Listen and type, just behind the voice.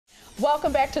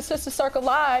Welcome back to Sister Circle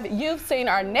Live. You've seen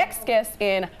our next guest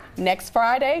in next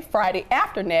Friday, Friday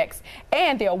after next,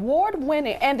 and the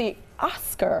award-winning and the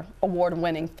Oscar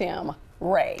award-winning film,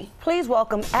 Ray. Please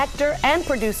welcome actor and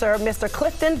producer, Mr.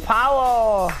 Clifton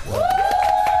Powell.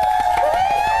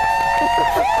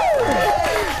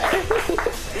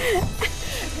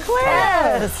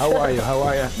 Class. How are you? How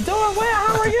are you? Doing well.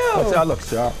 How are you? I look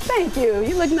sharp. Thank you.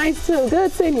 You look nice too.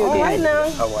 Good seeing you again. All right now.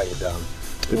 How are you, Dom?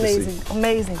 Good Amazing. to see you.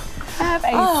 Amazing. Have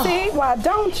a seat. Why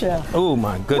don't you? Oh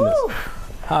my goodness. Woo.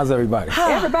 How's everybody?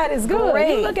 Everybody's good.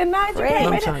 Great. You looking nice. You Great. came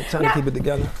I'm in trying now, to keep it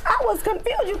together. I was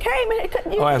confused. You came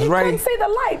in. You that's right. couldn't see the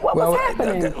light. What was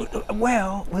happening?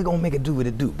 Well, we're gonna make it do what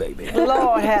it do, baby.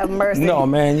 Lord have mercy. No,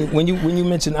 man. When you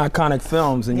mention iconic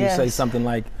films and Yes. you say something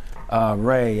like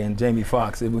Ray and Jamie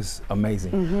Foxx, it was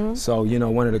amazing. Mm-hmm. So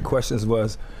one of the questions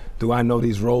was, do I know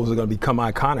these roles are gonna become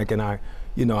iconic? And I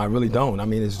really don't. I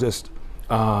mean, it's just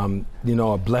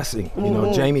a blessing.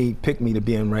 Mm-hmm. Jamie picked me to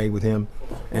be in Ray with him,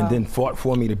 and then fought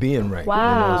for me to be in Ray.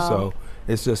 Wow. So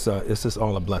it's just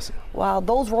all a blessing. Wow,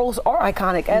 those roles are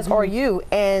iconic, as are you.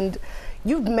 And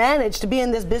you've managed to be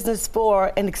in this business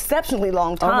for an exceptionally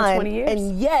long time. Over 20 years.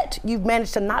 And yet you've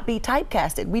managed to not be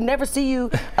typecasted. We never see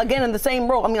you again in the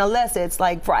same role. I mean, unless it's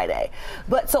like Friday.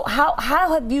 But so how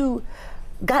have you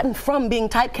gotten from being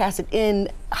typecasted in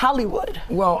Hollywood?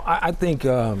 Well, I think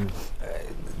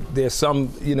there's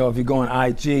some, if you go on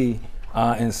IG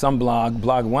and some one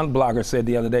blogger said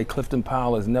the other day, Clifton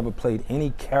Powell has never played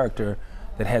any character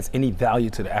that has any value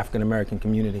to the African American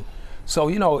community. So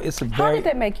it's a very. How did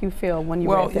that make you feel when you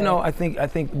read that? I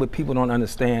think what people don't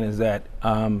understand is that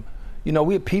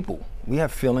we're people. We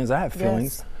have feelings. I have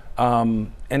feelings. Yes.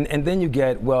 And then you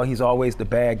get, well, he's always the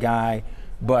bad guy,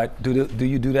 but do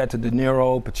you do that to De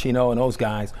Niro, Pacino, and those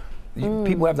guys?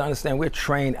 People have to understand we're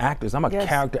trained actors. I'm a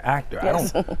character actor.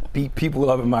 Yes. I don't beat people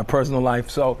up in my personal life.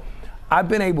 So I've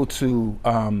been able to,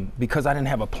 because I didn't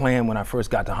have a plan when I first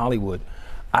got to Hollywood,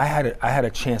 I had a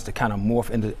chance to kind of morph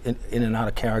in and out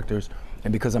of characters,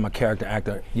 and because I'm a character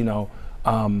actor,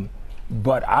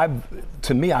 but I've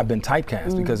been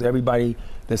typecast because everybody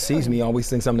that sees me always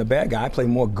thinks I'm the bad guy. I play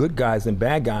more good guys than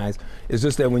bad guys. It's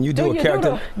just that when you do a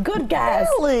character, good guys.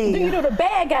 Really? Do you do the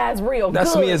bad guys real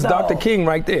that's good? me as Dr. King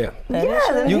right there.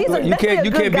 Yeah, You can't be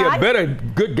a better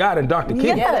good guy than Dr.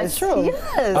 King. Yeah, that's true.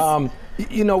 Yes.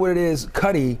 You know what it is,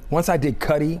 Cuddy, once I did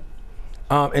Cuddy,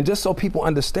 and just so people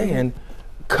understand,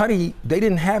 Cuddy, they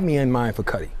didn't have me in mind for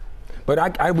Cuddy.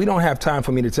 But we don't have time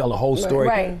for me to tell the whole story.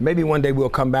 Right. Maybe one day we'll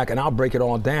come back and I'll break it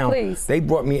all down. Please. They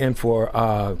brought me in for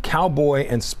Cowboy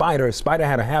and Spider. Spider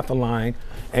had a half a line,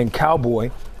 and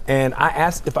Cowboy, and I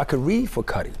asked if I could read for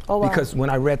Cuddy. Oh, wow. Because when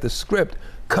I read the script,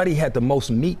 Cuddy had the most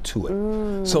meat to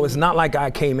it. So it's not like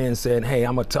I came in and said, hey,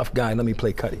 I'm a tough guy, let me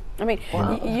play Cuddy. I mean,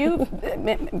 you've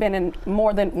been in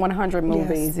more than 100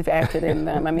 movies. Yes. You've acted in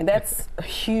them. I mean, that's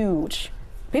huge.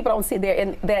 People don't see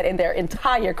that in their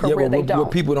entire career. They don't.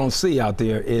 What people don't see out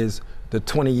there is the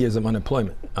 20 years of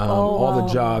unemployment. All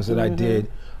the jobs that I did,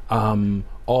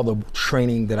 all the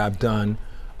training that I've done.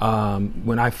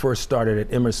 When I first started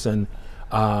at Emerson,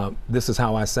 this is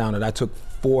how I sounded. I took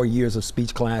 4 years of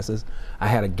speech classes. I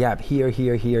had a gap here,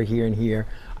 here, here, here, and here.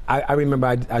 I remember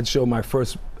I'd show my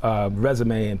first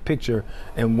resume and picture,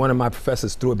 and one of my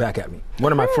professors threw it back at me.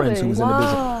 One of my friends who was in the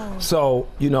business. So,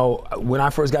 when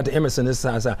I first got to Emerson, this is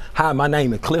how I said, hi, my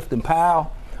name is Clifton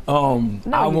Powell.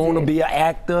 I want to be an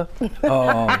actor,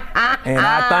 and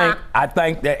I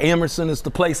think that Emerson is the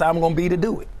place I'm going to be to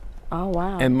do it. Oh,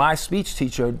 wow. And my speech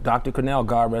teacher, Dr. Cornell,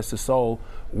 God rest his soul,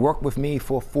 worked with me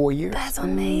for 4 years. That's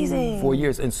amazing. 4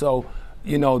 years. And so,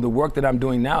 the work that I'm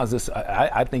doing now is this,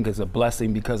 I think is a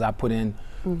blessing because I put in,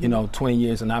 20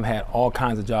 years, and I've had all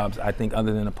kinds of jobs, I think,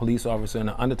 other than a police officer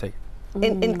and an undertaker.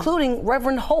 Including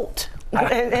Reverend Holt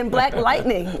and Black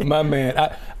Lightning. My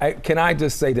man, can I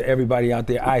just say to everybody out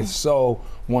there, I so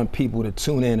want people to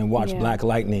tune in and watch Black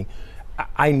Lightning.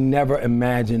 I never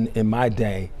imagined in my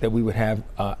day that we would have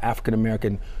an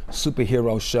African-American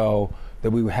superhero show, that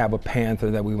we would have a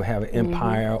Panther, that we would have an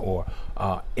Empire, or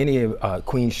any of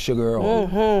Queen Sugar, or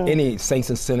any Saints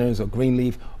and Sinners, or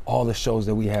Greenleaf, all the shows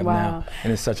that we have now.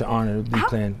 And it's such an honor to be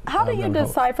playing. How do you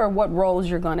decipher what roles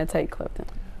you're going to take, Clifton?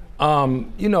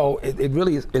 It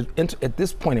really is, at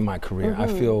this point in my career, I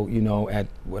feel,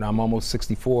 when I'm almost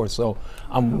 64, so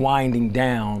I'm winding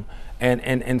down,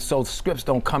 and so scripts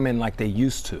don't come in like they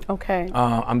used to. Okay.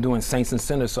 I'm doing Saints and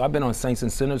Sinners, so I've been on Saints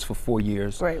and Sinners for 4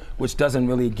 years, which doesn't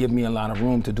really give me a lot of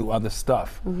room to do other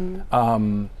stuff.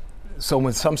 So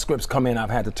when some scripts come in, I've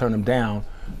had to turn them down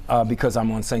because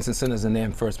I'm on Saints and Sinners and they're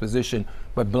in first position.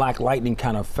 But Black Lightning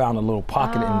kind of found a little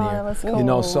pocket in there. That was cool. You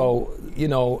know, so, you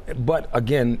know, but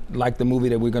again, like the movie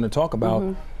that we're going to talk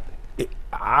about,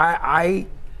 I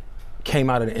came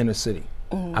out of the inner city.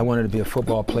 I wanted to be a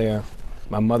football player.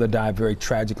 My mother died very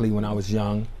tragically when I was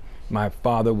young. My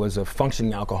father was a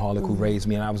functioning alcoholic who raised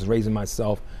me, and I was raising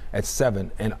myself at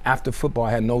 7. And after football,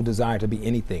 I had no desire to be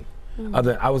anything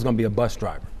other than I was going to be a bus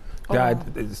driver.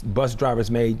 Bus drivers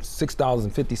made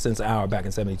 $6.50 an hour back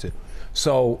in '72.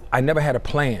 So I never had a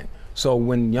plan. So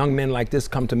when young men like this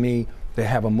come to me, they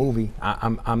have a movie.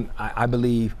 I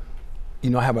believe, you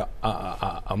know, I have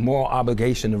a moral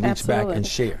obligation to reach back and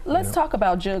share. Let's talk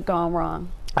about Jugg Gone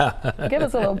Wrong. Give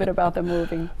us a little bit about the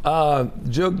movie.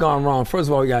 Jugg Gone Wrong. First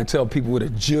of all, we got to tell people what a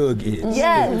jug is.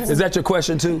 Yes. Is that your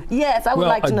question too? Yes, I would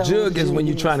like to know. A jug is when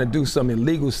you're trying to do some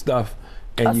illegal stuff.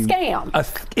 And A scam.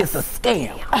 It's a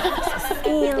scam.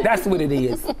 That's what it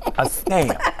is. A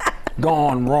scam.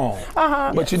 Gone wrong.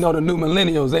 But you know the new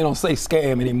millennials, they don't say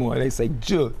scam anymore. They say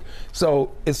jug.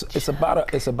 So it's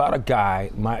about a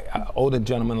guy, my older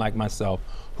gentleman like myself,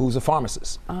 who's a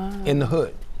pharmacist in the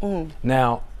hood.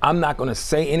 Now, I'm not going to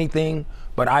say anything,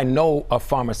 but I know a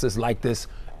pharmacist like this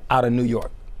out of New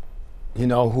York, you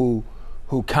know,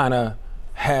 who kind of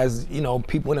has, you know,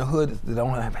 people in the hood that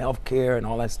don't have health care and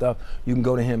all that stuff. You can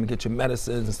go to him and get your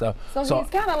medicines and stuff. So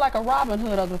he's kind of like a Robin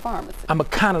Hood of the pharmacy. I'm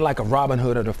kind of like a Robin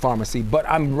Hood of the pharmacy, but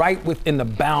I'm right within the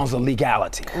bounds of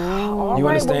legality. All you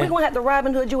right, understand? well, we're going to have to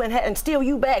Robin Hood you and steal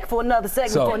you back for another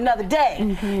segment for another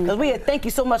day. Because we thank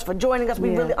you so much for joining us. We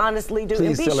really honestly do.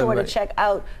 Please and be sure to check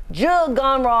out Jugg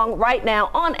Gone Wrong right now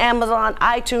on Amazon,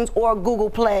 iTunes, or Google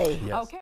Play. Yes. Okay.